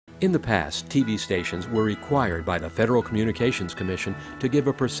In the past, TV stations were required by the Federal Communications Commission to give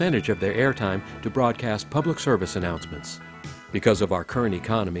a percentage of their airtime to broadcast public service announcements. Because of our current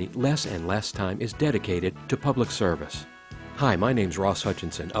economy, less and less time is dedicated to public service. Hi, my name's Ross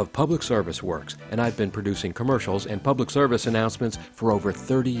Hutchinson of Public Service Works, and I've been producing commercials and public service announcements for over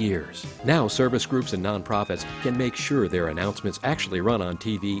 30 years. Now, service groups and nonprofits can make sure their announcements actually run on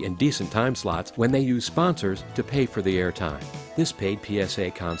TV in decent time slots when they use sponsors to pay for the airtime. This paid PSA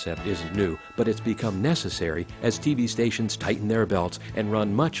concept isn't new, but it's become necessary as TV stations tighten their belts and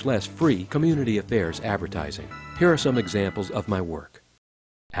run much less free community affairs advertising. Here are some examples of my work.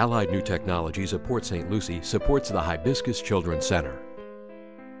 Allied New Technologies of Port St. Lucie supports the Hibiscus Children's Center.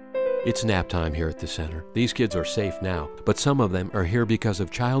 It's nap time here at the center. These kids are safe now, but some of them are here because of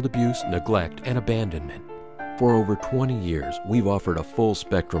child abuse, neglect, and abandonment. For over 20 years, we've offered a full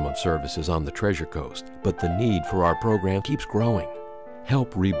spectrum of services on the Treasure Coast, but the need for our program keeps growing.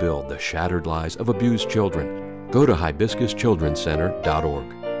 Help rebuild the shattered lives of abused children. Go to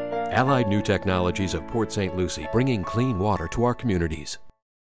hibiscuschildrencenter.org. Allied New Technologies of Port St. Lucie, bringing clean water to our communities.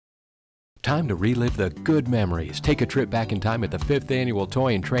 Time to relive the good memories. Take a trip back in time at the 5th Annual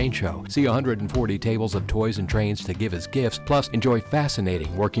Toy and Train Show. See 140 tables of toys and trains to give as gifts, plus enjoy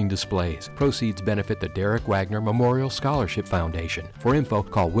fascinating working displays. Proceeds benefit the Derek Wagner Memorial Scholarship Foundation. For info,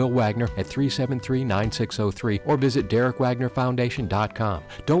 call Will Wagner at 373-9603 or visit DerekWagnerFoundation.com.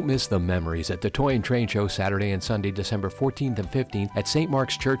 Don't miss the memories at the Toy and Train Show Saturday and Sunday, December 14th and 15th at St.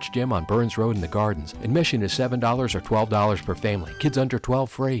 Mark's Church Gym on Burns Road in the Gardens. Admission is $7 or $12 per family. Kids under 12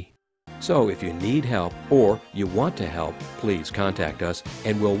 free. So if you need help or you want to help, please contact us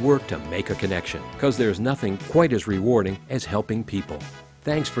and we'll work to make a connection, because there's nothing quite as rewarding as helping people.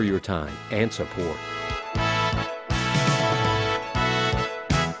 Thanks for your time and support.